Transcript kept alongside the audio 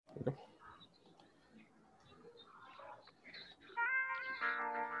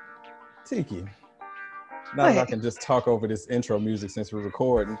Tiki, now that I What? can just talk over this intro music since we're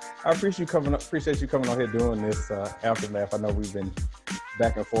recording, I appreciate you coming on here doing this aftermath. I know we've been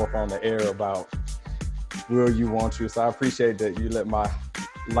back and forth on the air about will you, want you. So I appreciate that you let my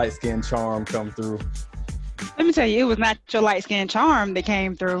light skin charm come through. Let me tell you, it was not your light skin charm that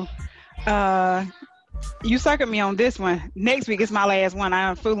came through. You suckered me on this one. Next week is my last one. I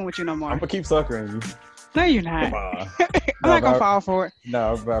ain't fooling with you no more. I'm gonna keep suckering you. No, you're not. Come on. I'm not gonna fall for it.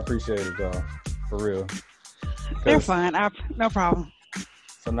 No, but I appreciate it though, for real. They're fun. No problem.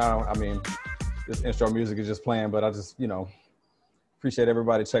 So now, I mean, this intro music is just playing, but I just, appreciate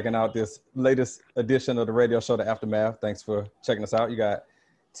everybody checking out this latest edition of the radio show, The Aftermath. Thanks for checking us out. You got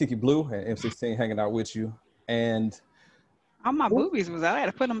Tiki Blue and M16 hanging out with you. And all my boobies was out. I had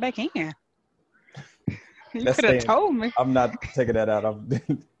to put them back in. You could have staying, told me. I'm not taking that out.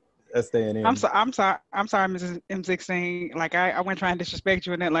 That's staying in. I'm sorry, Mrs. M16. Like I wasn't trying to disrespect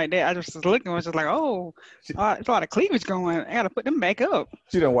you and that like that. I just was looking and was just like, oh, it's a lot of cleavage going. I gotta put them back up.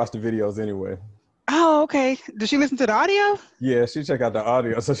 She don't watch the videos anyway. Oh, okay. Does she listen to the audio? Yeah, she check out the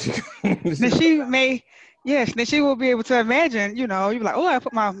audio, so she. Then she will be able to imagine. You're like, oh, I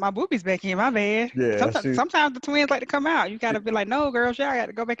put my boobies back in. My bad. Yeah. Sometimes the twins like to come out. You gotta be like, no, girls, y'all got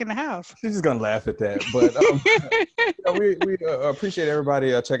to go back in the house. She's just gonna laugh at that, but we appreciate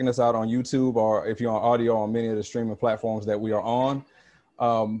everybody checking us out on YouTube, or if you're on audio on many of the streaming platforms that we are on.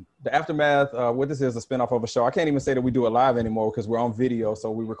 The Aftermath, what this is a spinoff of a show. I can't even say that we do it live anymore because we're on video.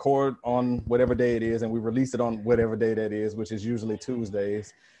 So we record on whatever day it is and we release it on whatever day that is, which is usually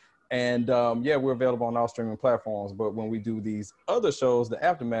Tuesdays. And we're available on all streaming platforms. But when we do these other shows, The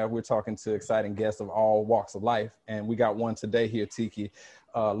Aftermath, we're talking to exciting guests of all walks of life. And we got one today here, Tiki.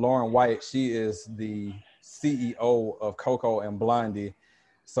 Lauren White, she is the CEO of Coco and Blondie.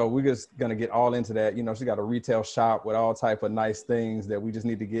 So we're just going to get all into that. She got a retail shop with all type of nice things that we just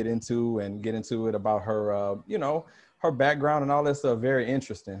need to get into it about her, her background and all that stuff. Very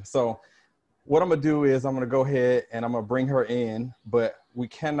interesting. So what I'm going to do is I'm going to go ahead and I'm going to bring her in, but we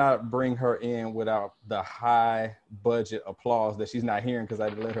cannot bring her in without the high budget applause that she's not hearing because I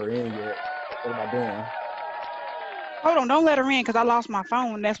didn't let her in yet. What am I doing? Hold on. Don't let her in because I lost my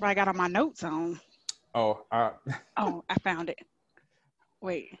phone. That's why I got all my notes on. Oh, I found it.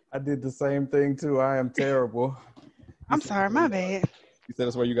 Wait. I did the same thing too. I am terrible. I'm sorry, my bad. You said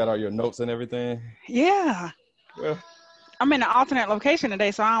that's where you got all your notes and everything? Yeah. Well, I'm in an alternate location today,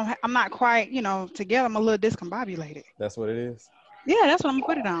 so I'm not quite, together. I'm a little discombobulated. That's what it is? Yeah, that's what I'm going to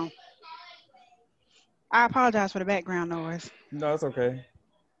put it on. I apologize for the background noise. No, it's okay.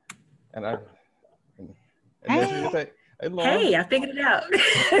 Hey, I figured it out.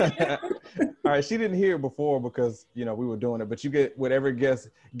 All right, she didn't hear it before because, we were doing it, but you get whatever guest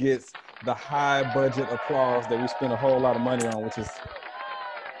gets the high budget applause that we spend a whole lot of money on, which is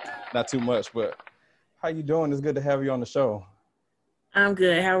not too much, but how you doing? It's good to have you on the show. I'm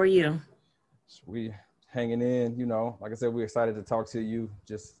good. How are you? We hanging in, like I said, we're excited to talk to you,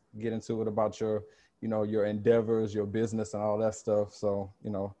 just get into it about your, your endeavors, your business and all that stuff. So,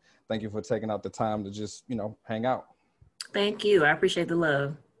 thank you for taking out the time to just, hang out. Thank you. I appreciate the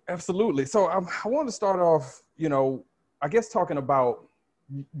love. Absolutely. So I want to start off, I guess talking about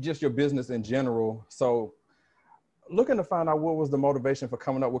just your business in general. So looking to find out what was the motivation for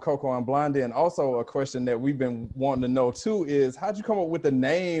coming up with Coco and Blondie. And also a question that we've been wanting to know too is how'd you come up with the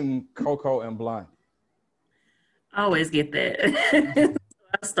name Coco and Blondie? I always get that.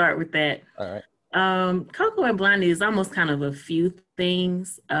 I'll start with that. All right. Coco and Blondie is almost kind of a few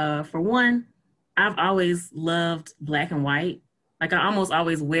things. For one, I've always loved black and white. Like I almost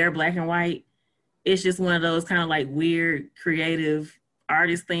always wear black and white. It's just one of those kind of like weird, creative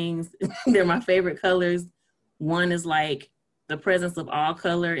artist things. They're my favorite colors. One is like the presence of all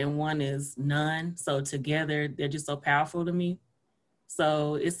color and one is none. So together, they're just so powerful to me.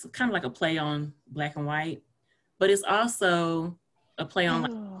 So it's kind of like a play on black and white, but it's also a play on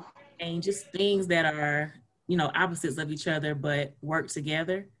like, and just things that are, opposites of each other, but work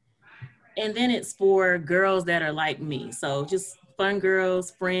together. And then it's for girls that are like me. So just fun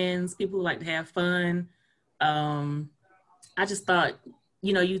girls, friends, people who like to have fun. I just thought,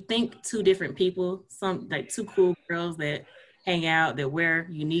 you think two different people, some like two cool girls that hang out, that wear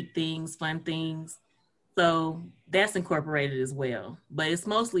unique things, fun things. So that's incorporated as well. But it's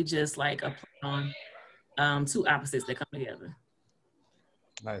mostly just like a play on two opposites that come together.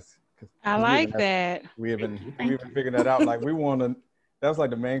 Nice. I like that. We have been figuring that out. Like that was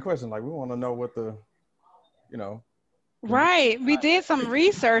like the main question. Like we want to know what the, Right. We did some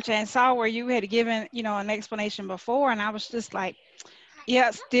research and saw where you had given, an explanation before. And I was just like,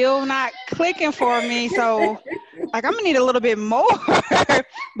 Yeah, still not clicking for me. So, like, I'm gonna need a little bit more.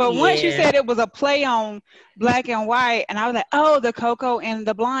 But once you Yeah. said it was a play on black and white, and I was like, oh, the Coco and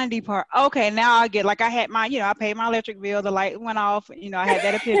the Blondie part. Okay, now I get, like, I had my, I paid my electric bill, the light went off, I had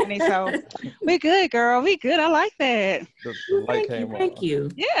that epiphany. So we good, girl. We good. I like that. The light Thank you, came thank on. you.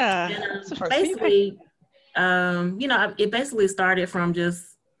 Yeah. And So basically, it basically started from just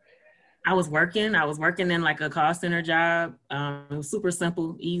I was working in like a call center job. It was super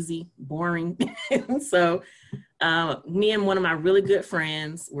simple, easy, boring. So me and one of my really good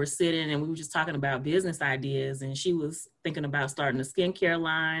friends were sitting and we were just talking about business ideas, and she was thinking about starting a skincare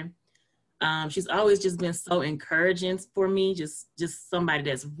line. She's always just been so encouraging for me, just somebody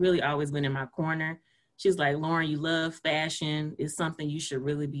that's really always been in my corner. She's like, Lauren, you love fashion. It's something you should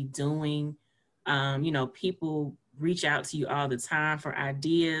really be doing. People reach out to you all the time for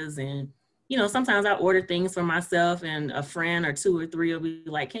ideas. And, sometimes I order things for myself and a friend or two or three will be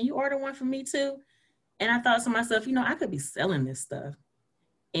like, can you order one for me too? And I thought to myself, I could be selling this stuff.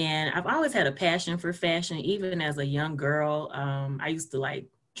 And I've always had a passion for fashion. Even as a young girl, I used to like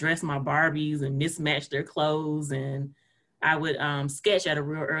dress my Barbies and mismatch their clothes. And I would sketch at a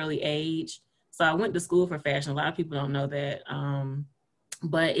real early age. So I went to school for fashion. A lot of people don't know that.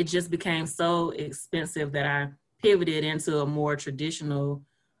 But it just became so expensive that I pivoted into a more traditional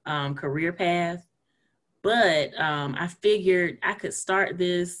career path. But I figured I could start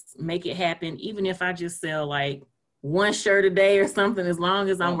this, make it happen, even if I just sell like one shirt a day or something. As long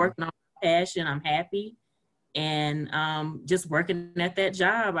as I'm working on my passion, I'm happy. And just working at that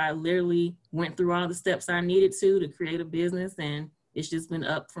job, I literally went through all the steps I needed to create a business, and it's just been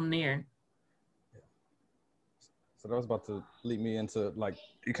up from there. So that was about to lead me into, like,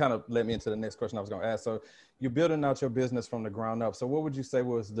 you kind of led me into the next question I was going to ask. So you're building out your business from the ground up. So what would you say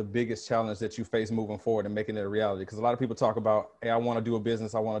was the biggest challenge that you face moving forward and making it a reality? Because a lot of people talk about, hey, I want to do a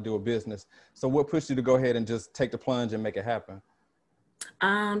business. I want to do a business. So what pushed you to go ahead and just take the plunge and make it happen?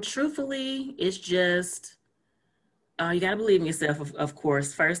 Truthfully, it's just, you got to believe in yourself, of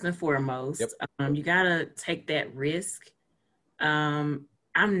course, first and foremost. Yep. You got to take that risk. I'm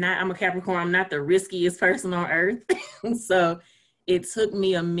a Capricorn. I'm not the riskiest person on earth. So it took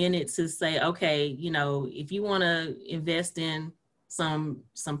me a minute to say, okay, if you want to invest in some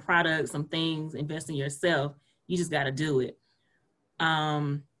products, some things, invest in yourself, you just got to do it.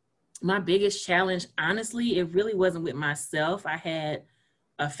 My biggest challenge, honestly, it really wasn't with myself. I had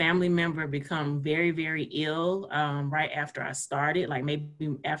a family member become very, very ill right after I started, like maybe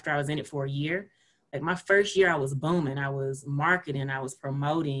after I was in it for a year. Like my first year, I was booming. I was marketing. I was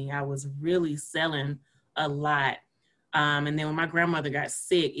promoting. I was really selling a lot. And then when my grandmother got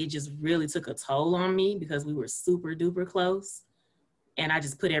sick, it just really took a toll on me because we were super duper close. And I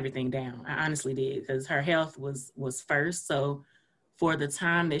just put everything down. I honestly did, because her health was first. So for the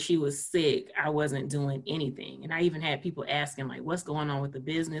time that she was sick, I wasn't doing anything. And I even had people asking, like, what's going on with the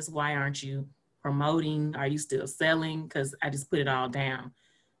business? Why aren't you promoting? Are you still selling? Because I just put it all down.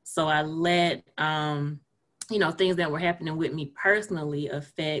 So I let, things that were happening with me personally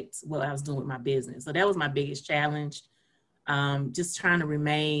affect what I was doing with my business. So that was my biggest challenge. Just trying to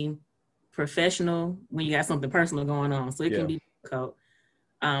remain professional when you got something personal going on. So it can be difficult.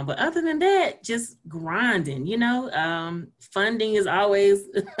 But other than that, just grinding, funding is always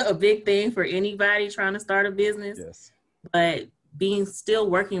a big thing for anybody trying to start a business. Yes. But still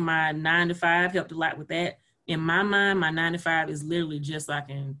working my 9 to 5 helped a lot with that. In my mind, my 9 to 5 is literally just so I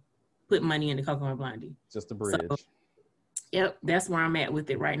can put money into Coco and Blondie. Just a bridge. So, yep, that's where I'm at with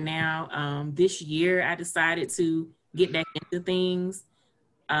it right now. This year, I decided to get back into things.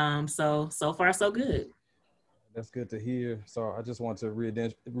 So far, so good. That's good to hear. So I just want to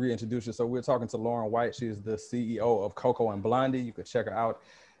reintroduce you. So we're talking to Lauren White. She is the CEO of Coco and Blondie. You can check her out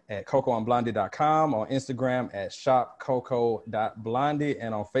at cocoandblondie.com, on Instagram at shopcoco.blondie,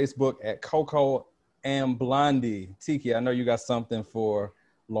 and on Facebook at Coco and Blondie. Tiki, I know you got something for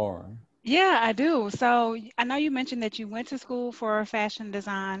Lauren. Yeah, I do. So I know you mentioned that you went to school for fashion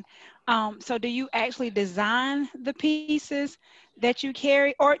design. So do you actually design the pieces that you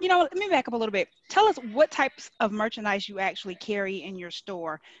carry? Or, let me back up a little bit. Tell us what types of merchandise you actually carry in your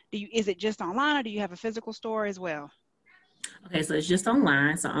store. Is it just online, or do you have a physical store as well? Okay, so it's just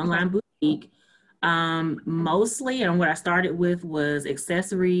online. So online boutique. Mostly, and what I started with was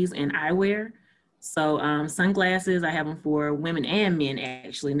accessories and eyewear. So sunglasses, I have them for women and men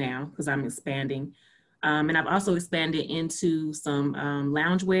actually now, because I'm expanding. And I've also expanded into some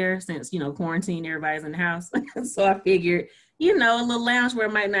loungewear since, quarantine, everybody's in the house. So I figured, a little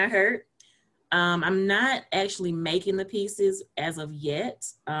loungewear might not hurt. I'm not actually making the pieces as of yet.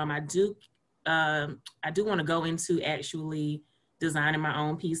 I do want to go into actually designing my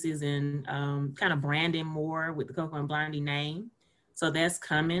own pieces and kind of branding more with the Coco and Blondie name. So that's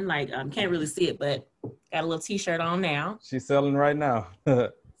coming. Like, can't really see it, but got a little t-shirt on now. She's selling right now.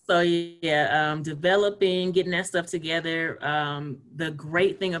 So yeah, developing, getting that stuff together. The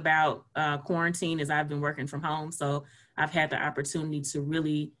great thing about quarantine is I've been working from home. So I've had the opportunity to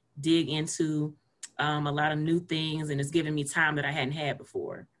really dig into a lot of new things, and it's given me time that I hadn't had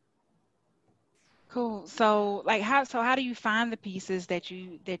before. Cool. So like how do you find the pieces that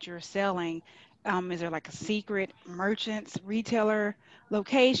you're selling? Is there like a secret merchants, retailer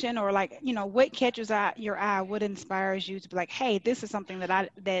location, or like, what catches your eye? What inspires you to be like, hey, this is something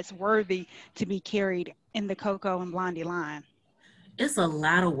that's worthy to be carried in the Coco and Blondie line? It's a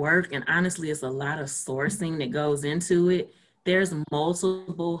lot of work, and honestly, it's a lot of sourcing that goes into it. There's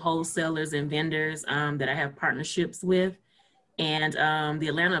multiple wholesalers and vendors that I have partnerships with. And the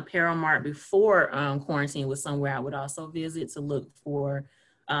Atlanta Apparel Mart before quarantine was somewhere I would also visit to look for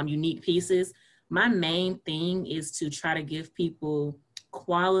unique pieces. My main thing is to try to give people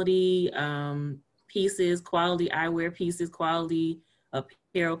quality pieces, quality eyewear pieces, quality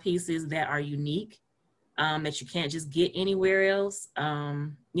apparel pieces that are unique, that you can't just get anywhere else.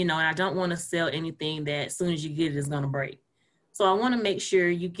 And I don't want to sell anything that as soon as you get it is going to break. So I want to make sure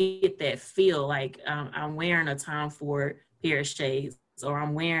you get that feel like I'm wearing a Tom Ford pair of shades, or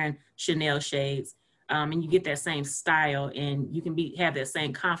I'm wearing Chanel shades, and you get that same style, and you can have that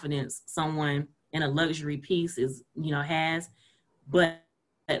same confidence someone in a luxury piece has, but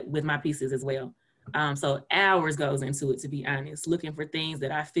with my pieces as well. So hours goes into it, to be honest, looking for things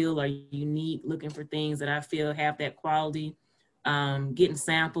that I feel are unique, looking for things that I feel have that quality, getting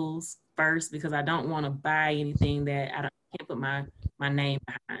samples first, because I don't want to buy anything that I can't put my name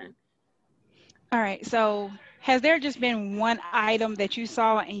behind. All right. So has there just been one item that you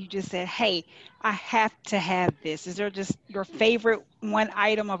saw and you just said, hey, I have to have this? Is there just your favorite one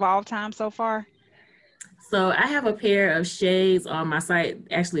item of all time so far? So I have a pair of shades on my site,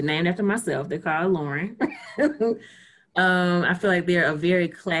 actually named after myself. They're called Lauren. I feel like they're a very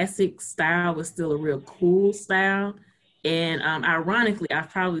classic style, but still a real cool style. And ironically, I've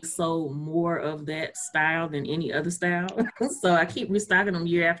probably sold more of that style than any other style. So I keep restocking them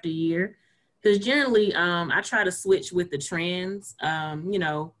year after year. Because generally, I try to switch with the trends.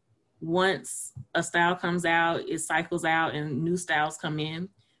 Once a style comes out, it cycles out and new styles come in.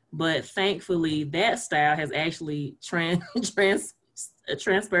 But thankfully, that style has actually transferred,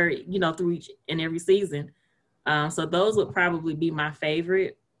 through each and every season. So those would probably be my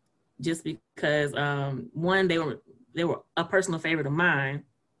favorite, just because one, they were a personal favorite of mine,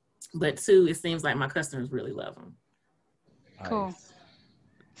 but two, it seems like my customers really love them. Cool. Nice.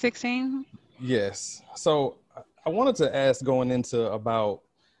 16. Yes. So I wanted to ask, going into about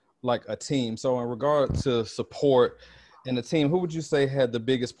like a team. So in regard to support in the team, who would you say had the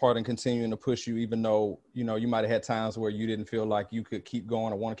biggest part in continuing to push you, even though, you might have had times where you didn't feel like you could keep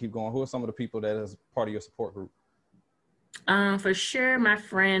going or want to keep going? Who are some of the people that is part of your support group? For sure, my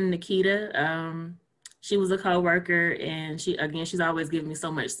friend Nikita. She was a coworker, and she's always given me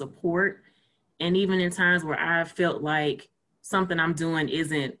so much support. And even in times where I felt like something I'm doing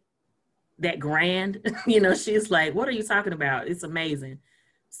isn't that grand, she's like, what are you talking about? It's amazing.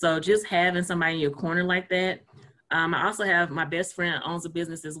 So just having somebody in your corner like that. I also have my best friend owns a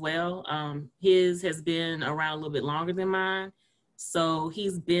business as well. His has been around a little bit longer than mine. So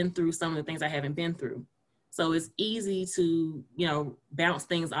he's been through some of the things I haven't been through. So it's easy to, bounce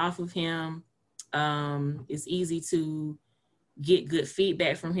things off of him. It's easy to get good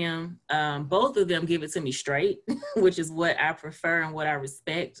feedback from him. Both of them give it to me straight, which is what I prefer and what I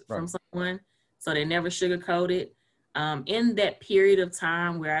respect from someone. So they never sugarcoat it. In that period of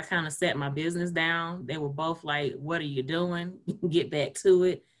time where I kind of set my business down, they were both like, what are you doing? Get back to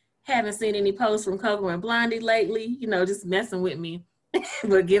it. Haven't seen any posts from Coco and Blondie lately, just messing with me,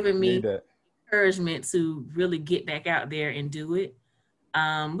 but giving me encouragement to really get back out there and do it.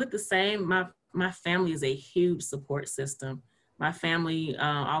 With the same, my family is a huge support system. My family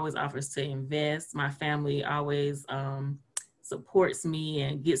always offers to invest. My family always supports me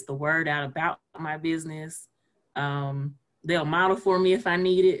and gets the word out about my business. They'll model for me if I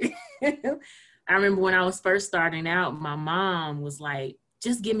need it. I remember when I was first starting out, my mom was like,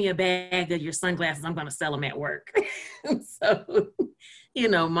 just give me a bag of your sunglasses. I'm going to sell them at work. So,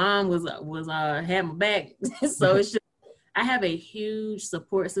 mom was had my back. So it's just, I have a huge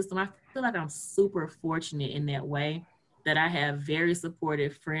support system. I feel like I'm super fortunate in that way, that I have very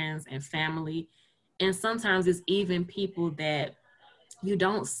supportive friends and family. And sometimes it's even people that you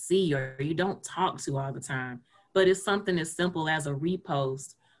don't see or you don't talk to all the time, but it's something as simple as a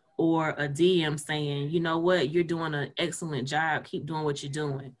repost or a DM saying, you know what, you're doing an excellent job, keep doing what you're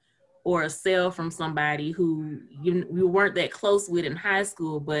doing. Or a sale from somebody who you weren't that close with in high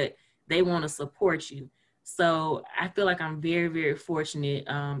school, but they want to support you. So I feel like I'm very, very fortunate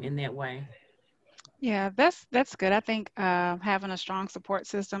in that way. Yeah, that's good. I think having a strong support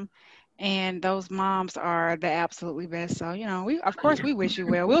system, and those moms are the absolutely best. So, we of course Yeah. we wish you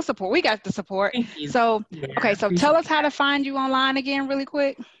well. We'll support. We got the support. Thank you. So, Yeah, okay, so tell us how to find you online again, really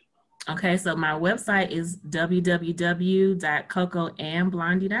quick. Okay, so my website is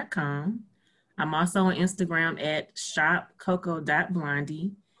www.cocoandblondie.com. I'm also on Instagram at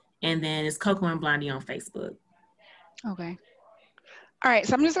shopcoco.blondie, and then it's Coco and Blondie on Facebook. Okay. All right,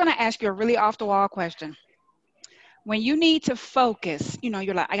 so I'm just going to ask you a really off the wall question. When you need to focus,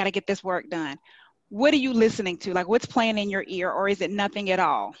 you're like, I got to get this work done. What are you listening to? Like, what's playing in your ear, or is it nothing at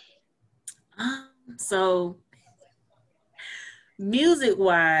all? So music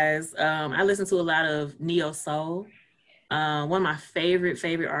wise, I listen to a lot of neo soul. One of my favorite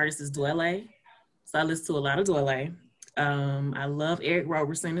artists is Dwele. So I listen to a lot of Dwele. I love Eric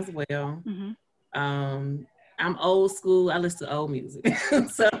Roberson as well. Mm-hmm. I'm old school. I listen to old music.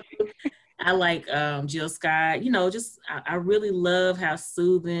 So I like Jill Scott. I really love how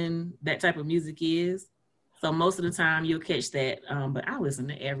soothing that type of music is. So most of the time you'll catch that. But I listen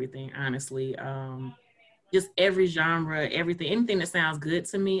to everything, honestly. Just every genre, everything, anything that sounds good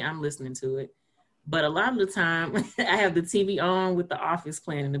to me, I'm listening to it. But a lot of the time, I have the TV on with The Office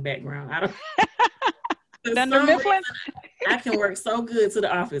playing in the background. I don't. Dunder Mifflin? I can work so good to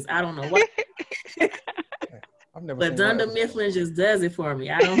The Office. I don't know why. I've never. But Dunder Mifflin just does it for me.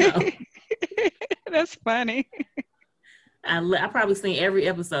 I don't know. That's funny. I probably seen every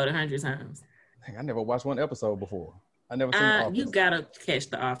episode 100 times. I never watched one episode before. I never seen The Office. You gotta catch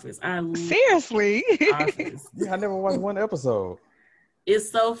The Office. Seriously? Office. Yeah, I never watched one episode. It's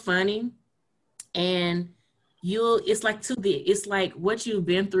so funny, and it's like what you've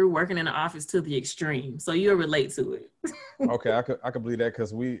been through working in the office to the extreme. So you'll relate to it. Okay, I could believe that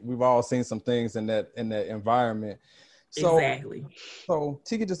because we've all seen some things in that environment. So, exactly. So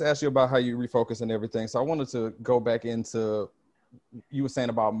Tika just asked you about how you refocus and everything. So I wanted to go back into, you were saying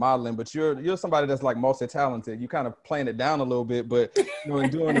about modeling, but you're somebody that's like multi-talented. You kind of playing it down a little bit, but in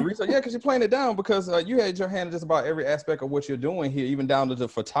doing the research, because you're playing it down because you had your hand in just about every aspect of what you're doing here, even down to the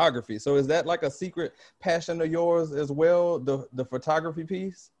photography. So is that like a secret passion of yours as well, the photography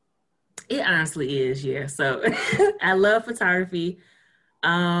piece? It honestly is, yeah. So I love photography.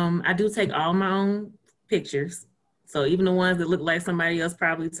 I do take all my own pictures. So even the ones that look like somebody else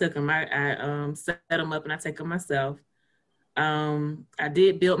probably took them, I set them up and I take them myself. I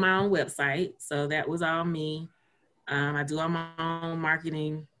did build my own website, so that was all me. I do all my own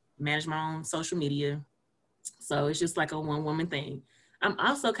marketing, manage my own social media. So it's just like a one-woman thing. I'm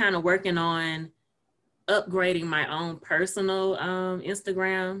also kind of working on upgrading my own personal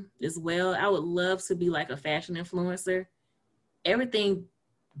Instagram as well. I would love to be like a fashion influencer. Everything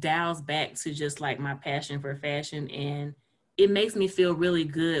dials back to just like my passion for fashion, and it makes me feel really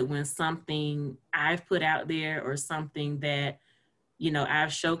good when something I've put out there or something that I've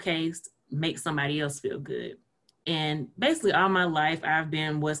showcased makes somebody else feel good. And basically all my life I've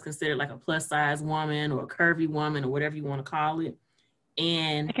been what's considered like a plus size woman or a curvy woman or whatever you want to call it.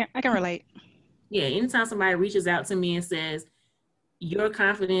 And I can relate. Yeah, anytime somebody reaches out to me and says, your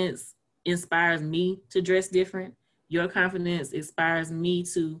confidence inspires me to dress different, your confidence inspires me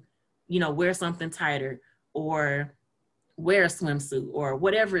to, wear something tighter or wear a swimsuit or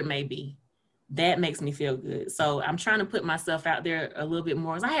whatever it may be, that makes me feel good. So I'm trying to put myself out there a little bit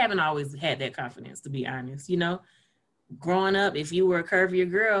more. I haven't always had that confidence, to be honest. Growing up, if you were a curvier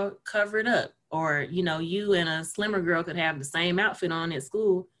girl, cover it up. Or, you and a slimmer girl could have the same outfit on at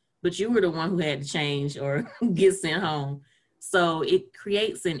school, but you were the one who had to change or get sent home. So it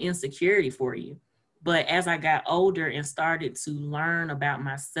creates an insecurity for you. But as I got older and started to learn about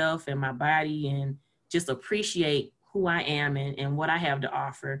myself and my body and just appreciate who I am and what I have to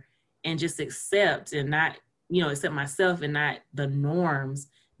offer and just accept and not, accept myself and not the norms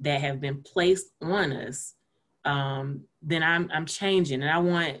that have been placed on us, then I'm changing, and I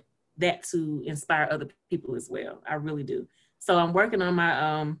want that to inspire other people as well. I really do. So I'm working on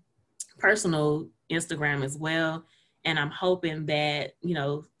my personal Instagram as well. And I'm hoping that,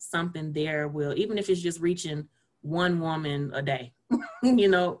 something there will, even if it's just reaching one woman a day,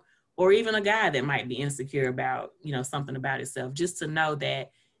 or even a guy that might be insecure about, something about himself, just to know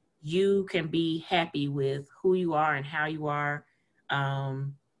that you can be happy with who you are and how you are.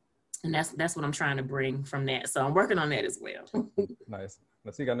 And that's what I'm trying to bring from that. So I'm working on that as well. Nice.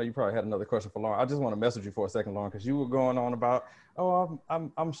 Now, see, I know you probably had another question for Lauren. I just want to message you for a second, Lauren, because you were going on about, oh,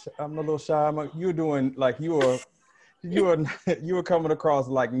 I'm a little shy. You were doing like you were coming across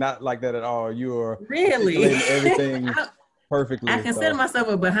like not like that at all. You were really everything perfectly. I consider myself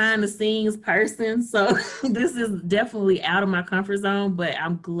a behind the scenes person, so this is definitely out of my comfort zone. But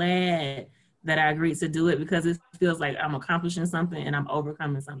I'm glad that I agreed to do it because it feels like I'm accomplishing something and I'm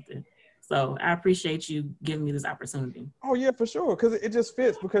overcoming something. So I appreciate you giving me this opportunity. Oh yeah, for sure. Because it just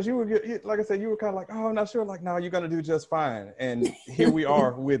fits because you were, like I said, you were kind of like, oh, I'm not sure. Like, no, you're going to do just fine. And here we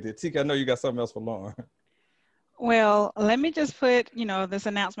are with it. Tika, I know you got something else for Lauren. Well, let me just put, this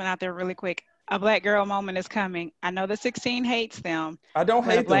announcement out there really quick. A Black girl moment is coming. I know the 16 hates them. I don't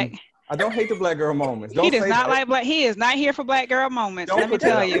hate them. I don't hate the Black girl moments. He does not like Black. He is not here for Black girl moments. Let me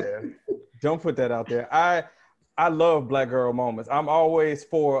tell you. Don't put that out there. I love Black girl moments. I'm always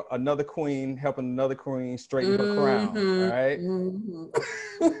for another queen helping another queen straighten her crown. All right.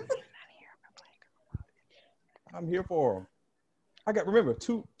 Mm-hmm. I'm here for them. Remember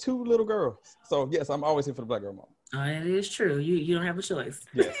two little girls. So yes, I'm always here for the Black girl moment. Oh, it is true. You don't have a choice.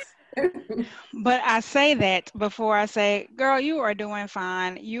 Yes. But I say that before I say, girl, you are doing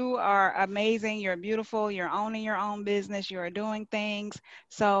fine. You are amazing. You're beautiful. You're owning your own business. You are doing things.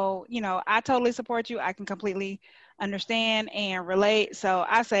 So, I totally support you. I can completely understand and relate. So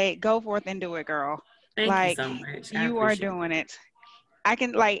I say, go forth and do it, girl. Thank you so much. You are doing it. I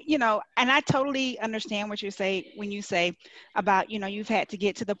can and I totally understand what you say when you say about, you've had to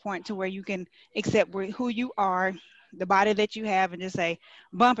get to the point to where you can accept who you are, the body that you have, and just say,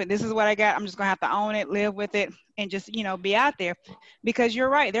 bump it. This is what I got. I'm just going to have to own it, live with it, and just, be out there. Because you're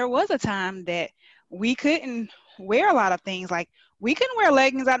right. There was a time that we couldn't wear a lot of things. Like we couldn't wear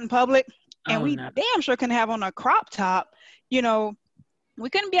leggings out in public, and damn sure couldn't have on a crop top. We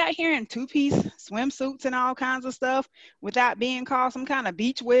couldn't be out here in two-piece swimsuits and all kinds of stuff without being called some kind of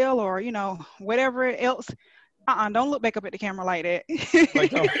beach whale or, whatever else. Don't look back up at the camera like that.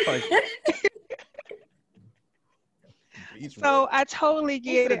 So I totally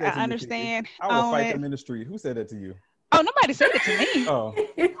get it. I understand. I will fight them in the street. Who said that to you? Oh, nobody said it to me. Oh.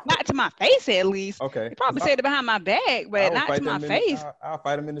 Not to my face, at least. Okay. They probably said it behind my back, but not to my face. I'll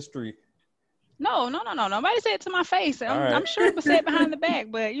fight them in the street. No. Nobody said it to my face. I'm sure it was said behind the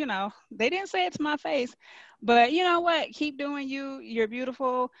back, but they didn't say it to my face. But you know what? Keep doing you. You're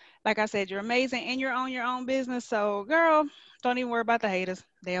beautiful. Like I said, you're amazing, and you're on your own business. So, girl, don't even worry about the haters.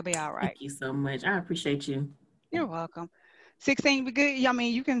 They'll be all right. Thank you so much. I appreciate you. You're welcome. 16 be good. I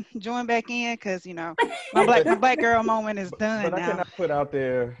mean, you can join back in because my black girl moment is done. But now. I cannot put out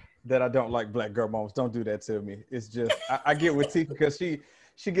there that I don't like Black girl moments. Don't do that to me. It's just I get with Tika because she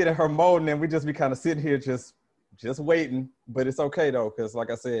get in her mode, and then we just be kind of sitting here just waiting. But it's okay though, because like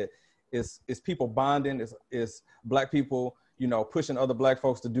I said, it's people bonding. It's Black people, pushing other Black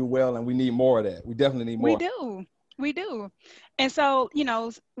folks to do well, and we need more of that. We definitely need more. We do. And so,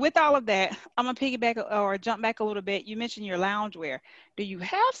 with all of that, I'm going to piggyback or jump back a little bit. You mentioned your loungewear. Do you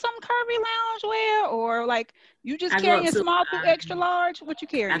have some curvy loungewear or like you just carry a small through extra large? What you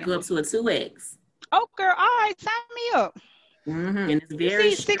carry? I go up to a 2X. Oh, girl. All right. Sign me up. Mm-hmm. And it's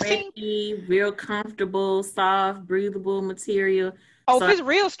very stretchy, real comfortable, soft, breathable material. Oh, so if it's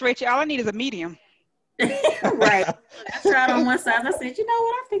real stretchy, all I need is a medium. Right. I tried on one side. I said, you know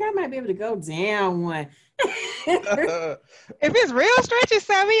what? I think I might be able to go down one. If it's real stretchy,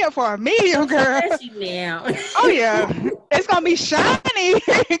 sign me up for a medium, girl. Now. Oh yeah, it's gonna be shiny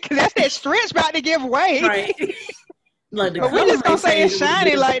because that's that stretch about to give way. Right. Like but we're just gonna say it's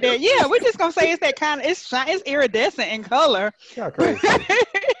shiny like that. Yeah, we're just gonna say it's that kind of it's iridescent in color. Y'all crazy.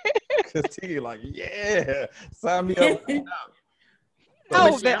 Cause T like, yeah, sign me up.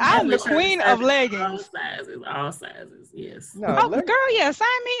 Oh, that I'm the queen of leggings. All sizes, yes. No, girl, yeah, sign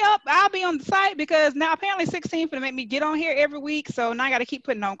me up. I'll be on the site because now apparently 16 for to make me get on here every week. So now I got to keep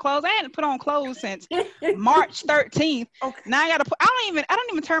putting on clothes. I hadn't put on clothes since March 13th. Okay. Now I got to put. I don't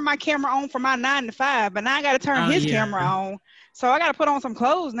even turn my camera on for my 9 to 5, but now I got to turn his camera on. So I got to put on some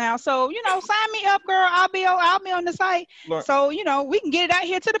clothes now. So sign me up, girl. I'll be on the site. Look, so we can get it out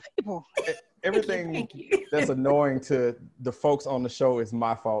here to the people. Everything that's annoying to the folks on the show is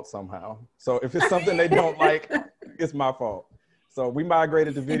my fault somehow. So if it's something they don't like, it's my fault. So we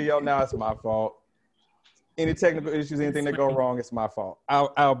migrated to video. Now it's my fault. Any technical issues, anything that go wrong, it's my fault.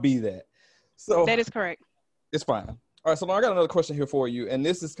 I'll be that. So that is correct. It's fine. All right, so I got another question here for you, and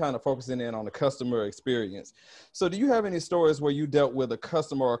this is kind of focusing in on the customer experience. So do you have any stories where you dealt with a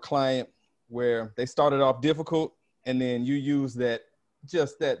customer or client where they started off difficult and then you use that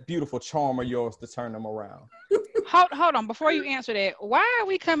beautiful charm of yours to turn them around? hold on. Before you answer that, why are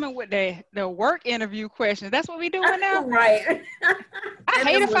we coming with the work interview questions? That's what we doing now? Right. I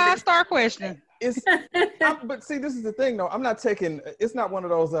hate a 5-star question. But see, this is the thing though. I'm not taking, it's not one of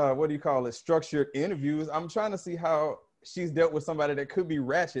those, what do you call it, structured interviews. I'm trying to see how she's dealt with somebody that could be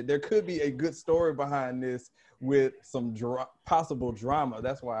ratchet. There could be a good story behind this with some possible drama.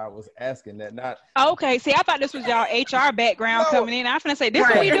 That's why I was asking that. Not okay. See, I thought this was y'all HR background coming in. I'm finna say this.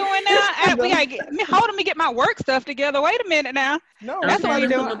 Right. What we doing now? We gotta get me. Hold on, me get my work stuff together. Wait a minute now. No, that's what we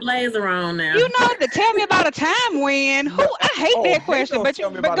doing. The blazer on now. You know, to tell me about a time when. I hate that question. But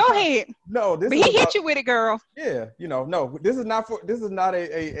go ahead. No, but he hit you with it, girl. Yeah, no. This is not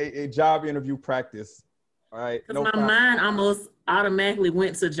a job interview practice. All right. No, my mind almost automatically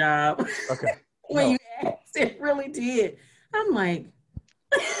went to job. Okay. When you asked, it really did. I'm like,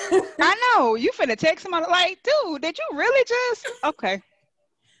 I know you finna text somebody like, dude, did you really just? Okay.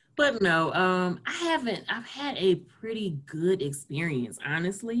 But no, I've had a pretty good experience,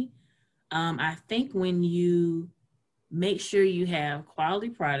 honestly. I think when you make sure you have quality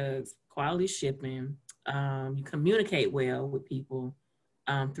products, quality shipping, you communicate well with people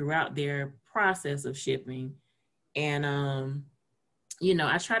throughout their process of shipping, and you know,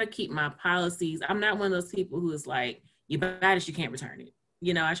 I try to keep my policies. I'm not one of those people who is like, you buy this, you can't return it.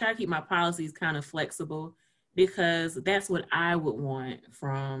 You know, I try to keep my policies kind of flexible because that's what I would want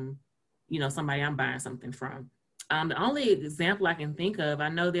from, you know, somebody I'm buying something from. The only example I can think of, I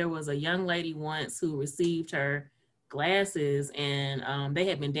know there was a young lady once who received her glasses and they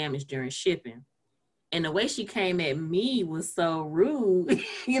had been damaged during shipping. And the way she came at me was so rude,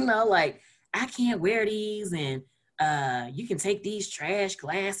 you know, like, I can't wear these and you can take these trash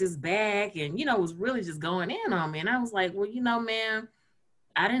glasses back, and you know, was really just going in on me. And I was like, well, you know, man,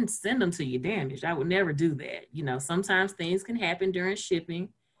 I didn't send them to you damaged. I would never do that. You know, sometimes things can happen during shipping,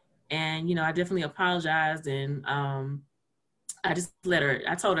 and you know, I definitely apologized, and I just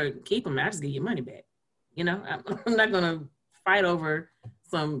I told her, keep them, I just give you money back. You know, I'm not gonna fight over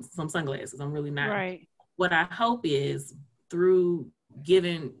some sunglasses. I'm really not. Right. What I hope is through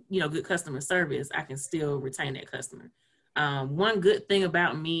giving, you know, good customer service, I can still retain that customer. One good thing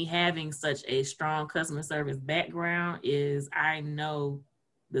about me having such a strong customer service background is I know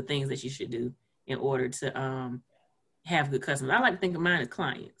the things that you should do in order to have good customers. I like to think of mine as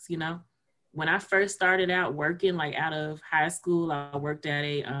clients, you know. When I first started out working, like out of high school, I worked at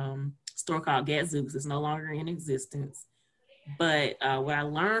a store called Gadzooks. It's no longer in existence. But what I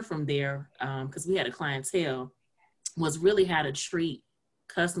learned from there, because we had a clientele, was really how to treat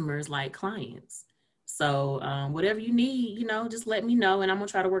customers like clients. So whatever you need, you know, just let me know and I'm gonna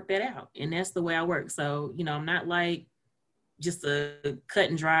try to work that out. And that's the way I work. So, you know, I'm not like just a cut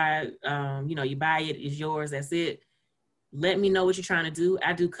and dry, you know, you buy it, it's yours, that's it. Let me know what you're trying to do.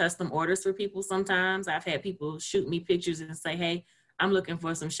 I do custom orders for people sometimes. I've had people shoot me pictures and say, hey, I'm looking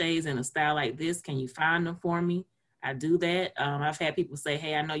for some shades in a style like this. Can you find them for me? I do that. I've had people say,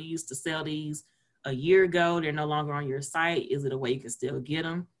 hey, I know you used to sell these a year ago, they're no longer on your site. Is it a way you can still get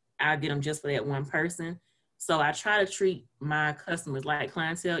them? I'll get them just for that one person. So I try to treat my customers like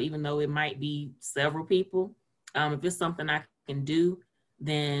clientele, even though it might be several people. If it's something I can do,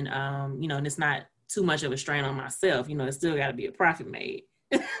 then, you know, and it's not too much of a strain on myself, you know, it's still got to be a profit made.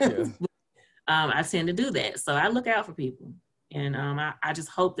 Yeah. I tend to do that. So I look out for people. And I just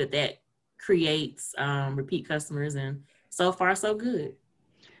hope that creates repeat customers. And so far, so good.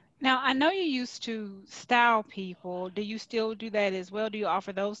 Now, I know you used to style people. Do you still do that as well? Do you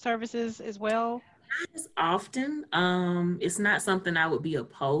offer those services as well? Not as often. It's not something I would be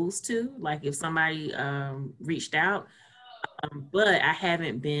opposed to, like if somebody reached out, but I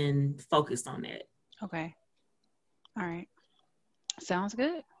haven't been focused on that. Okay. All right. Sounds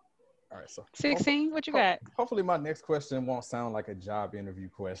good. All right, so 16, what you got? Hopefully my next question won't sound like a job interview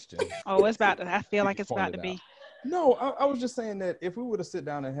question. Oh, it's about to, I feel like it's about to be. No, I was just saying that if we were to sit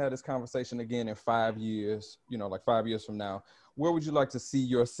down and have this conversation again in 5 years, you know, like 5 years from now, where would you like to see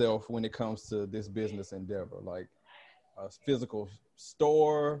yourself when it comes to this business endeavor? Like a physical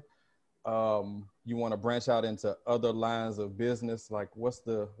store? You want to branch out into other lines of business? Like what's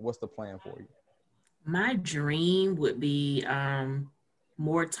the plan for you? My dream would be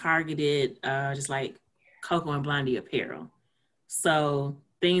more targeted, just like Coco and Blondie apparel. So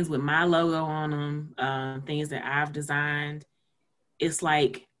things with my logo on them, things that I've designed. It's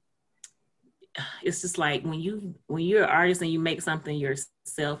just like when you're an artist and you make something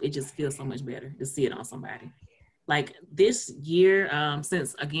yourself, it just feels so much better to see it on somebody. Like this year,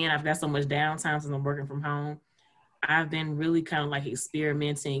 since again, I've got so much downtime since I'm working from home, I've been really kind of like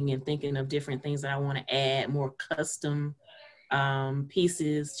experimenting and thinking of different things that I want to add, more custom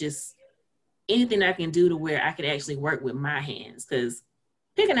pieces, just anything I can do to where I could actually work with my hands, because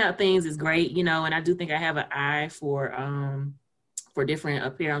picking out things is great, you know, and I do think I have an eye for different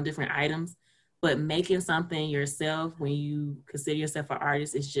apparel, different items, but making something yourself when you consider yourself an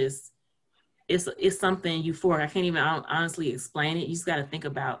artist is just, it's something euphoric. I can't even honestly explain it. You just got to think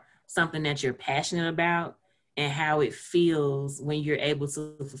about something that you're passionate about and how it feels when you're able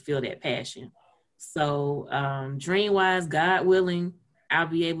to fulfill that passion. So dream-wise, God willing, I'll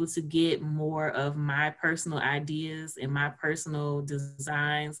be able to get more of my personal ideas and my personal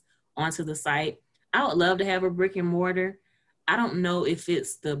designs onto the site. I would love to have a brick and mortar. I don't know if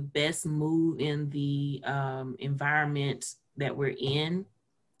it's the best move in the environment that we're in.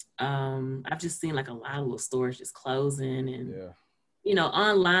 I've just seen like a lot of little stores just closing, and you know,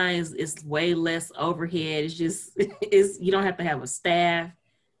 online is way less overhead. It's just, you don't have to have a staff.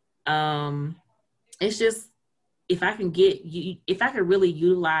 It's just, if I could really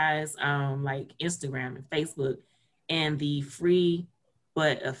utilize like Instagram and Facebook and the free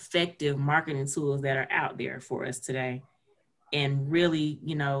but effective marketing tools that are out there for us today, and really,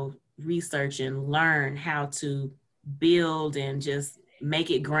 you know, research and learn how to build and just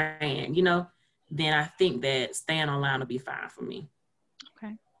make it grand, you know, then I think that staying online will be fine for me.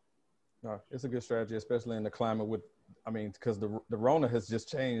 Okay. No, it's a good strategy, especially in the climate because the Rona has just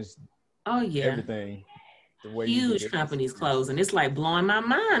changed everything. The way huge companies closing. It's like blowing my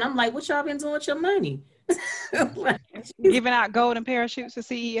mind. I'm like, what y'all been doing with your money? Giving out golden parachutes to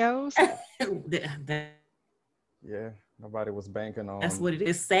CEOs? Yeah, nobody was banking on. That's what it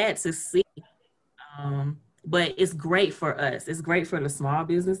is. Sad to see. But it's great for us. It's great for the small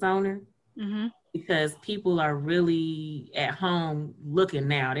business owner, because people are really at home looking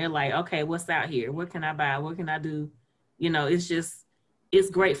now. They're like, okay, what's out here? What can I buy? What can I do? You know, it's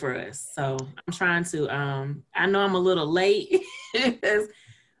great for us. So I'm trying to, I know I'm a little late because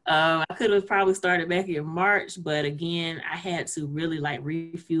I could have probably started back in March, but again, I had to really like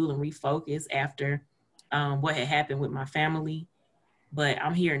refuel and refocus after what had happened with my family, but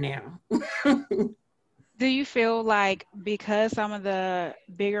I'm here now. Do you feel like because some of the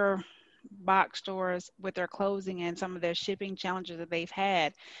bigger box stores with their closing and some of their shipping challenges that they've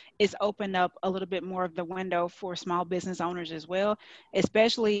had, it's opened up a little bit more of the window for small business owners as well,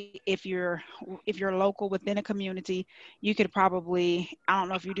 especially if you're local within a community? You could probably, I don't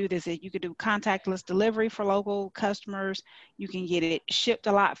know if you do this, you could do contactless delivery for local customers. You can get it shipped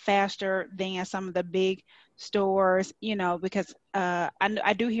a lot faster than some of the big stores, you know, because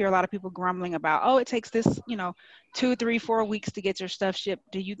I do hear a lot of people grumbling about, oh, it takes this, you know, 2, 3, 4 weeks to get your stuff shipped.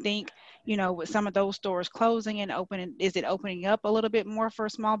 Do you think, you know, with some of those stores closing and opening, is it opening up a little bit more for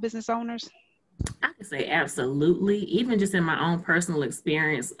small business owners? I could say absolutely. Even just in my own personal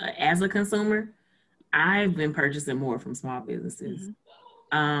experience as a consumer, I've been purchasing more from small businesses.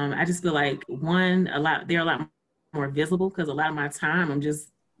 I just feel like they're a lot more visible, because a lot of my time I'm just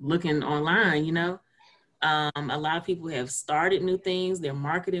looking online, you know. A lot of people have started new things. They're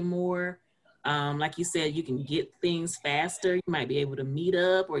marketing more. Like you said, you can get things faster. You might be able to meet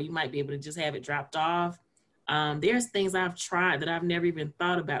up, or you might be able to just have it dropped off. There's things I've tried that I've never even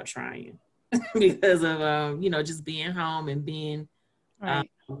thought about trying because of, you know, just being home and being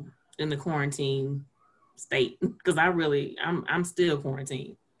in the quarantine state. Because I'm still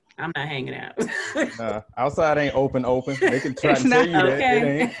quarantined. I'm not hanging out. Outside ain't open. They can try to tell you that it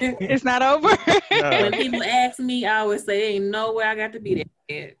ain't. It's not over. When people ask me, I always say, ain't no way I got to be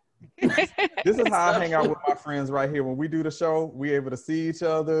there. This is how I hang out with my friends right here. When we do the show, we able to see each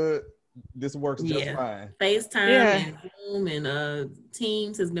other. This works just fine. FaceTime and Zoom and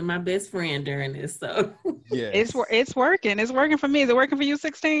Teams has been my best friend during this. So it's working. It's working for me. Is it working for you,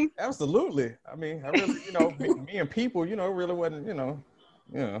 16? Absolutely. I mean, I really, you know, me and people, you know, it really wasn't, you know.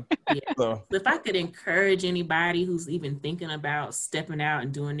 Yeah. So if I could encourage anybody who's even thinking about stepping out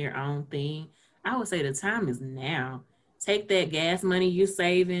and doing their own thing, I would say the time is now. Take that gas money you're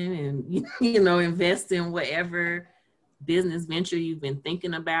saving and, you know, invest in whatever business venture you've been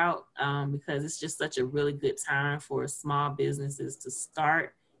thinking about, because it's just such a really good time for small businesses to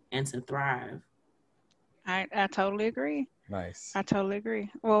start and to thrive. I totally agree. Nice. I totally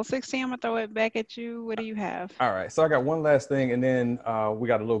agree. Well, 16, I'm going to throw it back at you. What do you have? All right. So I got one last thing, and then we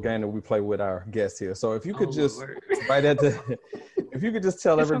got a little game that we play with our guests here. So if you could if you could just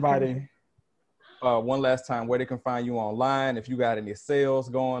tell everybody one last time where they can find you online, if you got any sales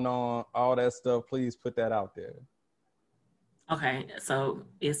going on, all that stuff, please put that out there. Okay. So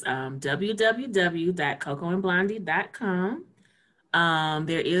it's www.cocoandblondie.com.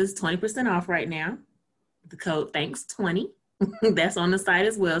 There is 20% off right now. The code Thanks20. That's on the site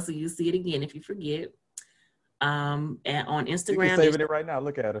as well, so you see it again if you forget. And on Instagram, she's saving it right now.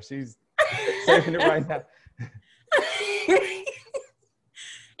 Look at her. She's Saving it right now.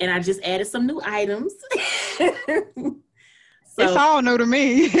 And I just added some new items. It's all new to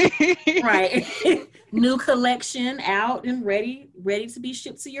me. Right. New collection out and ready to be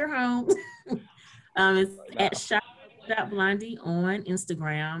shipped to your home. It's at shop.blondie on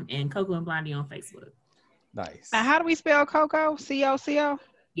Instagram and Coco and Blondie on Facebook. Nice. Now, how do we spell Coco? C-O-C-O?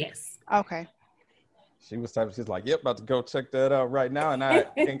 Yes. Okay. She's like, yep, about to go check that out right now. And I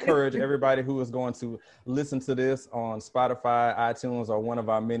encourage everybody who is going to listen to this on Spotify, iTunes, or one of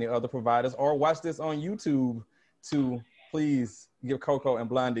our many other providers, or watch this on YouTube to please give Coco and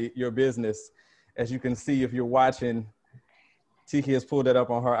Blondie your business. As you can see, if you're watching, Tiki has pulled it up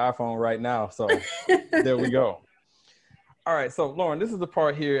on her iPhone right now. So there we go. All right. So Lauren, this is the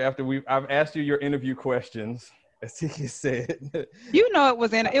part here after I've asked you your interview questions. As Tiki said, you know,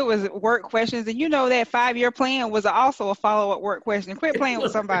 it was work questions, and you know that 5-year plan was also a follow-up work question. Quit playing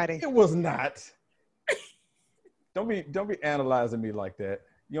with somebody. It was not. Don't be analyzing me like that.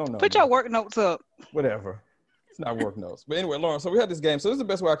 You don't know. Put me. your work notes up. Whatever. It's not work notes. But anyway, Lauren, so we had this game. So this is the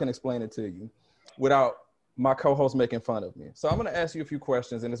best way I can explain it to you without my co-host making fun of me. So I'm going to ask you a few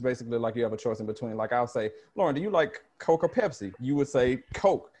questions, and it's basically like you have a choice in between. Like I'll say, Lauren, do you like Coke or Pepsi? You would say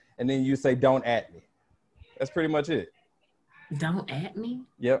Coke, and then you say, don't at me. That's pretty much it. Don't at me?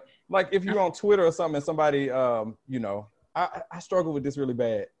 Yep. Like if you're on Twitter or something and somebody, you know, I struggle with this really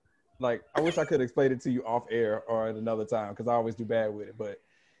bad. Like I wish I could explain it to you off air or at another time because I always do bad with it. But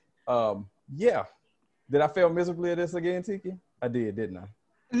yeah. Did I fail miserably at this again, Tiki? I did, didn't I?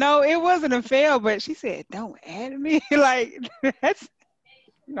 No, it wasn't a fail, but she said, don't add me. Like that's.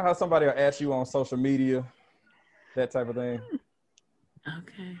 You know how somebody will ask you on social media, that type of thing?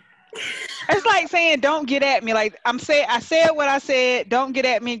 Okay. It's like saying, "Don't get at me." Like I said what I said. Don't get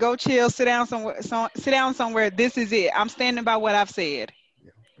at me. Go chill. Sit down somewhere. Sit down somewhere. This is it. I'm standing by what I've said.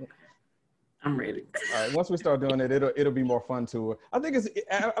 I'm ready. All right. Once we start doing it, it'll be more fun too. I'm gonna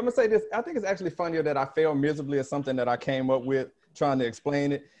say this. I think it's actually funnier that I failed miserably at something that I came up with trying to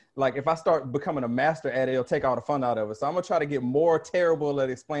explain it. Like if I start becoming a master at it, it'll take all the fun out of it. So I'm gonna try to get more terrible at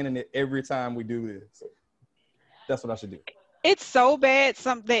explaining it every time we do this. That's what I should do. It's so bad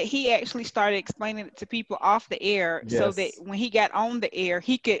that he actually started explaining it to people off the air, yes. so that when he got on the air,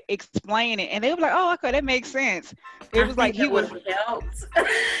 he could explain it, and they were like, "Oh, okay, that makes sense." It was like he was. Helped.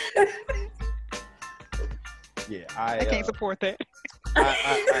 Yeah, I can't support that.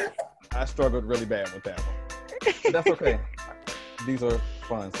 I struggled really bad with that one. But that's okay. These are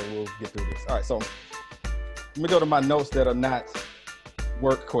fun, so we'll get through this. All right, so let me go to my notes that are not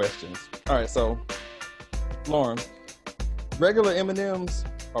work questions. All right, so Lauren, regular M&Ms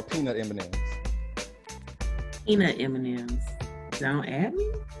or peanut M&Ms? Peanut M&Ms. Don't add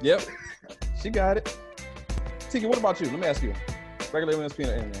me? Yep, she got it. Tiki, what about you? Let me ask you. Regular M&Ms,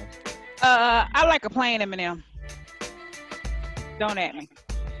 peanut M&Ms? I like a plain M&M. Don't at me.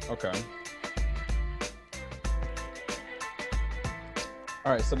 Okay.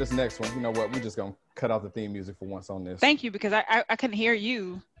 All right, so this next one, you know what? We're just going to cut out the theme music for once on this. Thank you, because I couldn't hear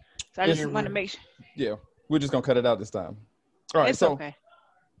you. So I just wanted to make sure. Yeah, we're just going to cut it out this time. All right, it's so okay.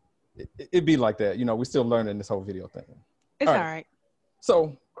 It'd be like that. You know, we're still learning this whole video thing. It's all right.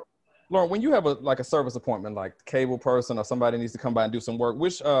 So, Lauren, when you have a service appointment, like cable person or somebody needs to come by and do some work,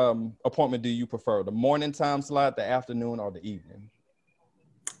 which appointment do you prefer? The morning time slot, the afternoon, or the evening?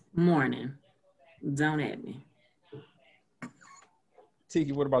 Morning. Don't at me.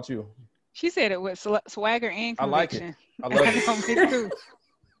 Tiki, what about you? She said it with swagger and conviction. I like it. I love it. Me too.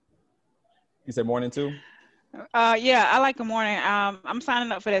 You said morning too? Yeah, I like the morning. I'm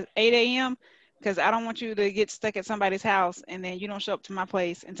signing up for that 8 a.m. because I don't want you to get stuck at somebody's house and then you don't show up to my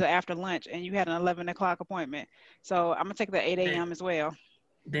place until after lunch and you had an 11 o'clock appointment. So I'm going to take the 8 a.m. as well.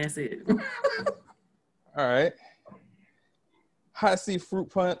 That's it. All right. Hi-C fruit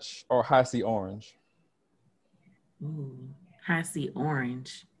punch or Hi-C orange? Ooh, Hi-C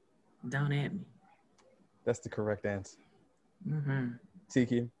orange. Don't at me. That's the correct answer. Mm-hmm.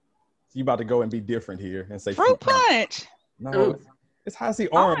 Tiki, you about to go and be different here and say fruit punch. No, it's Hi-C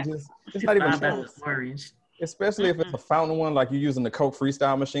orange. It's not even close. Orange. Especially if it's a fountain one, like you're using the Coke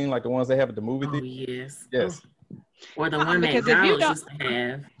Freestyle machine, like the ones they have at the movie theater. Yes. Yes. Or the one McDonald's used to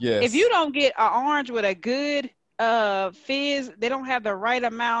have. Yes. If you don't get an orange with a good fizz, they don't have the right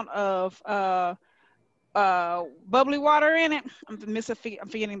amount of bubbly water in it. I'm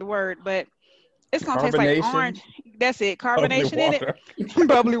forgetting the word, but it's gonna taste like orange. That's it. Carbonation in it.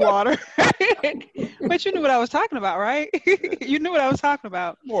 Bubbly water. But you knew what I was talking about, right? You knew what I was talking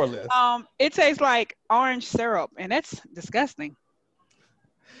about. More or less. It tastes like orange syrup, and that's disgusting.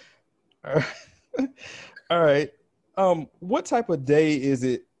 All right. What type of day is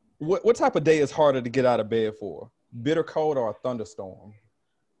it What type of day is harder to get out of bed for? Bitter cold or a thunderstorm?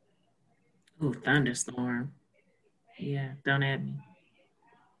 Ooh, thunderstorm. Yeah, don't at me.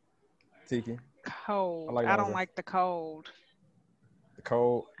 Tiki? Cold. like I don't Liza. like the cold. The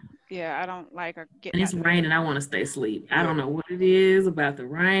cold? Yeah, I don't like getting And it's out of bed. raining. I want to stay asleep. I Yeah. don't know what it is about the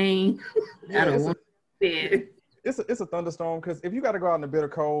rain. Yeah, I don't want to bed. it's a thunderstorm because if you got to go out in the bitter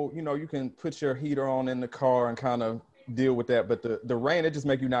cold, you know, you can put your heater on in the car and kind of deal with that. But the rain, it just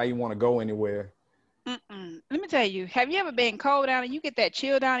make you not even want to go anywhere. Let me tell you, have you ever been cold down and you get that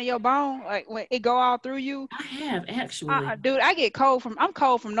chill down in your bone, like when it go all through you? I have actually. Dude, I'm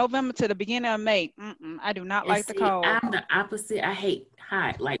cold from November to the beginning of May. I do not And like the see, cold. I'm the opposite. I hate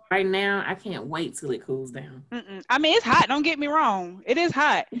hot. Like right now, I can't wait till it cools down. I mean, it's hot. Don't get me wrong. It is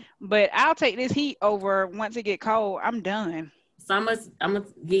hot, but I'll take this heat over once it get cold. I'm done. So I'm gonna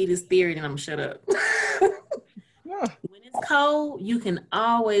give you this theory, and I'm gonna shut up. Yeah. When it's cold, you can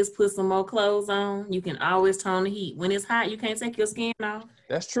always put some more clothes on. You can always turn the heat. When it's hot, you can't take your skin off.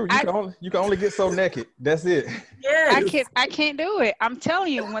 That's true. You can only get so naked. That's it. Yes. I can't do it. I'm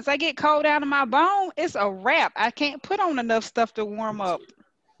telling you, once I get cold down in my bone, it's a wrap. I can't put on enough stuff to warm up.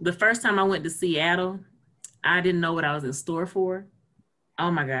 The first time I went to Seattle, I didn't know what I was in store for.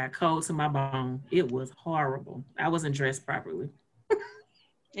 Oh my God, cold to my bone. It was horrible. I wasn't dressed properly.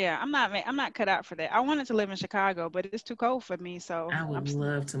 Yeah, I'm not cut out for that. I wanted to live in Chicago, but it's too cold for me. So I would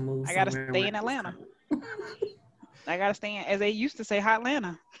love to move. I gotta somewhere stay where in it's Atlanta. cold. I gotta stay in, as they used to say,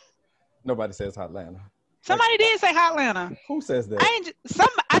 Hotlanta. Nobody says Hotlanta. Somebody did say Hotlanta. Who says that?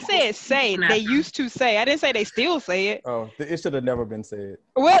 I said say. They used to say. I didn't say they still say it. Oh, it should have never been said.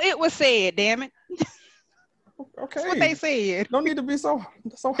 Well, it was said. Damn it. Okay. That's what they said. Don't need to be so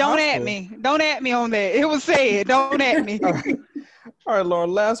Don't hostile. at me. Don't at me on that. It was said. Don't at me. All right, Lauren,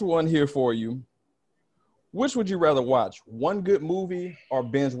 last one here for you. Which would you rather watch? One good movie or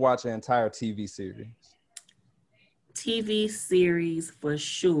binge watch an entire TV series? TV series for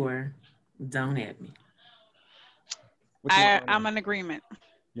sure. Don't at me. I'm in agreement.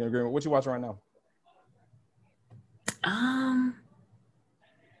 You in agreement? What you watching right now?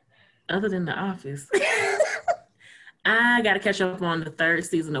 Other than The Office, I got to catch up on the 3rd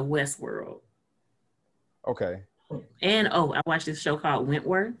season of Westworld. Okay. And I watched this show called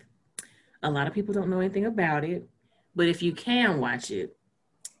Wentworth. A lot of people don't know anything about it, but if you can watch it,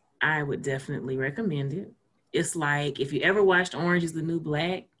 I would definitely recommend it. It's like if you ever watched Orange is the New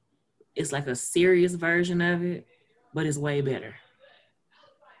Black, it's like a serious version of it, but it's way better.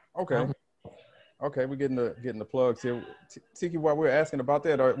 Okay. Okay, we're getting the plugs here. Tiki, while we're asking about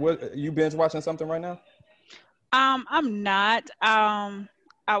that, what you binge watching something right now? I'm not. I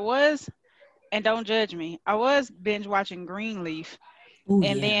was, and don't judge me. I was binge watching Greenleaf,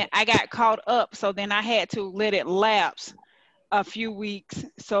 then I got caught up. So then I had to let it lapse a few weeks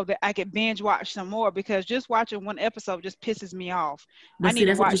so that I could binge watch some more, because just watching one episode just pisses me off. I need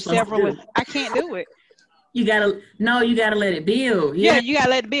to watch several. I can't do it. You gotta let it build. Yeah, you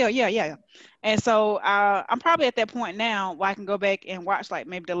gotta let it build. Yeah. And so I'm probably at that point now where I can go back and watch like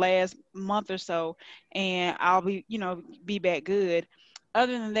maybe the last month or so, and I'll be back good.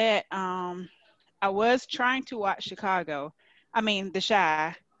 Other than that, I was trying to watch The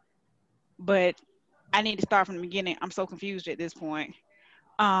Chi, but I need to start from the beginning. I'm so confused at this point.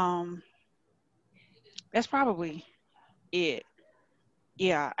 That's probably it.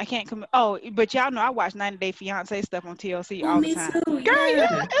 Yeah, I can't come. Oh, but y'all know I watch 90 Day Fiance stuff on TLC all the time. Me too. Girl,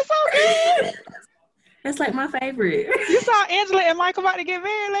 yeah, it's so good. That's like my favorite. You saw Angela and Michael about to get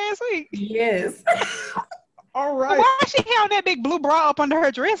married last week. Yes. All right. Why she have that big blue bra up under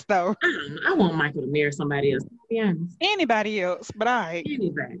her dress though? I want Michael to marry somebody else. To be honest. Anybody else, but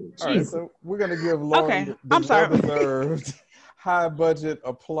Anybody. All right, so we're gonna give Lauren the well-deserved high-budget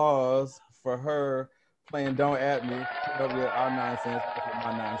applause for her playing "Don't At Me." Our nonsense,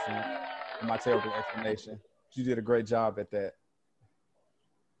 my nonsense, and my terrible explanation. You did a great job at that,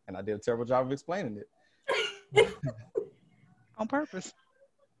 and I did a terrible job of explaining it. On purpose.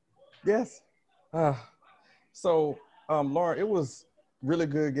 Yes. So, Lauren, it was really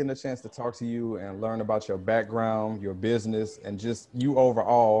good getting a chance to talk to you and learn about your background, your business, and just you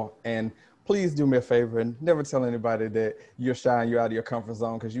overall. And please do me a favor and never tell anybody that you're shy and you're out of your comfort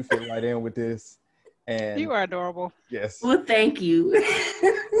zone, because you fit right in with this. And you are adorable. Yes. Well, thank you.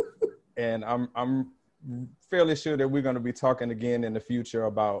 And I'm fairly sure that we're going to be talking again in the future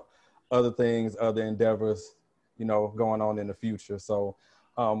about other things, other endeavors, going on in the future. So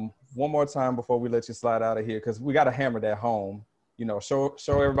one more time before we let you slide out of here, because we got to hammer that home, show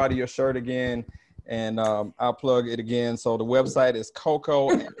everybody your shirt again, and I'll plug it again. So the website is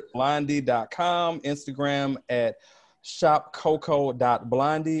cocoblondie.com, Instagram at shop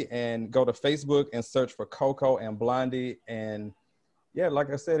Coco.Blondie and go to Facebook and search for Coco and Blondie. And yeah,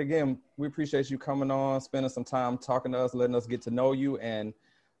 like I said, again, we appreciate you coming on, spending some time talking to us, letting us get to know you. And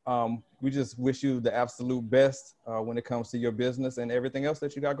we just wish you the absolute best when it comes to your business and everything else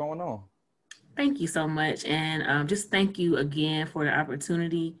that you got going on. Thank you so much. And just thank you again for the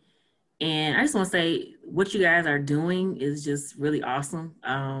opportunity. And I just want to say what you guys are doing is just really awesome.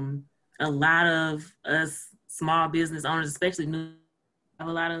 A lot of us small business owners, especially new, have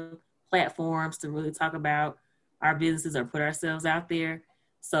a lot of platforms to really talk about our businesses or put ourselves out there.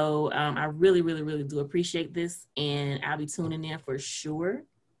 So I really, really, really do appreciate this. And I'll be tuning in for sure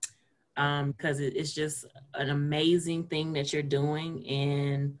because it's just an amazing thing that you're doing.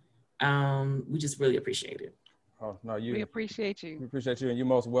 And we just really appreciate it. Oh, no, we appreciate you. We appreciate you. And you're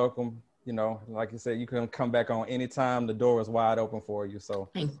most welcome. You know, like you said, you can come back on anytime. The door is wide open for you. So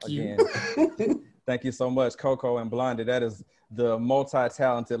thank you. Again, thank you so much, Coco and Blondie. That is the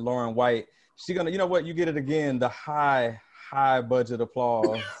multi-talented Lauren White. She's gonna, you know what? You get it again. The high budget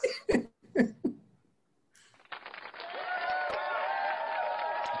applause. With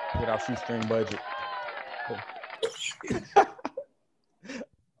our shoestring budget.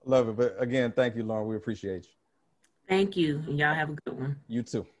 Love it. But again, thank you, Lauren. We appreciate you. Thank you. And y'all have a good one. You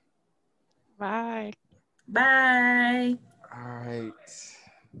too. Bye. Bye. All right.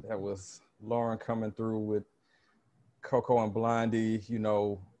 That was Lauren coming through with Coco and Blondie, you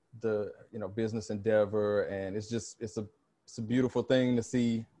know, the, you know, business endeavor. And it's a beautiful thing to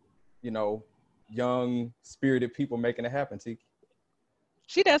see, you know, young, spirited people making it happen, Tiki.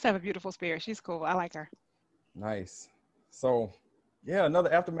 She does have a beautiful spirit. She's cool. I like her. Nice. So, yeah,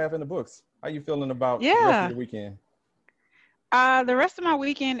 another Aftermath in the books. How you feeling about the rest of the weekend? The rest of my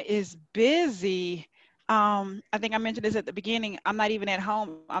weekend is busy. I think I mentioned this at the beginning. I'm not even at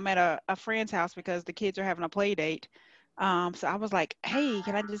home. I'm at a friend's house because the kids are having a play date. So I was like, hey,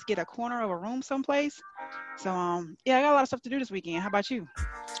 can I just get a corner of a room someplace? So, yeah, I got a lot of stuff to do this weekend. How about you?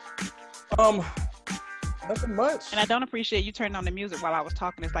 Nothing much. And I don't appreciate you turning on the music while I was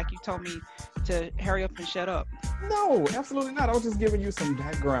talking. It's like you told me to hurry up and shut up. No, absolutely not. I was just giving you some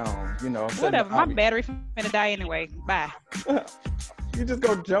background, you know. Whatever. My battery's gonna die anyway. Bye. You just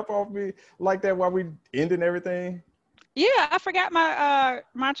gonna jump off me like that while we ending everything? Yeah, I forgot my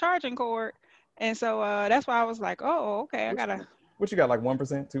my charging cord, and so that's why I was like, oh, okay, I gotta. What you got? Like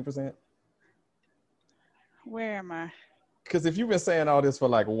 1%, 2%? Where am I? Because if you've been saying all this for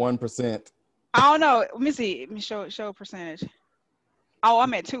like 1%. I don't know. Let me see. Let me show a percentage. Oh,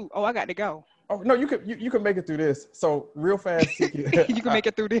 I'm at 2. Oh, I got to go. Oh no, you can make it through this. So real fast, you can make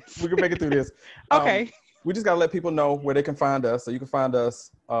it through this. We can make it through this. Okay. We just gotta let people know where they can find us. So you can find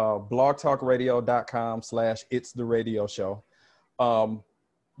us blogtalkradio.com/It's the Radio Show.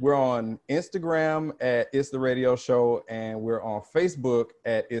 We're on Instagram at It's the Radio Show, and we're on Facebook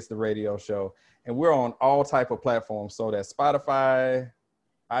at It's the Radio Show, and we're on all type of platforms. So that's Spotify,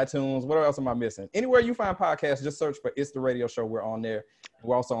 iTunes. What else am I missing? Anywhere you find podcasts, just search for It's the Radio Show. We're on there.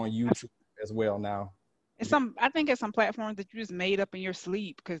 We're also on YouTube as well now. I think it's some platforms that you just made up in your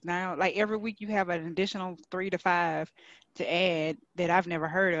sleep, because now, like, every week you have an additional 3 to 5 to add that I've never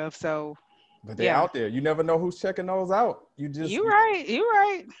heard of. So, but they're out there. You never know who's checking those out. You're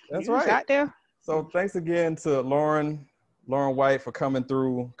right. That's right. Out there. So thanks again to Lauren White for coming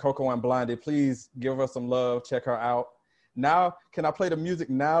through. Coco and Blondie, please give her some love. Check her out. Now, can I play the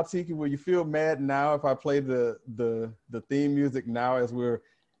music now, Tiki? Will you feel mad now if I play the theme music now as we're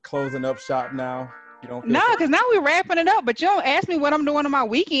closing up shop now? You don't feel because now we're wrapping it up, but you don't ask me what I'm doing on my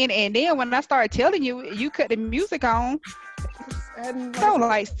weekend, and then when I start telling you, you cut the music on.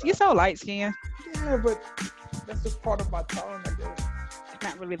 You're so light skinned. Yeah, but that's just part of my charm, I guess. It's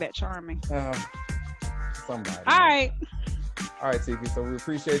not really that charming. Somebody. All right, Tiki. So we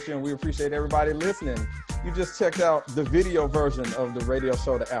appreciate you, and we appreciate everybody listening. You just checked out the video version of the radio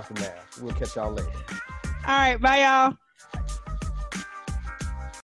show, The Aftermath. We'll catch y'all later. All right, bye, y'all.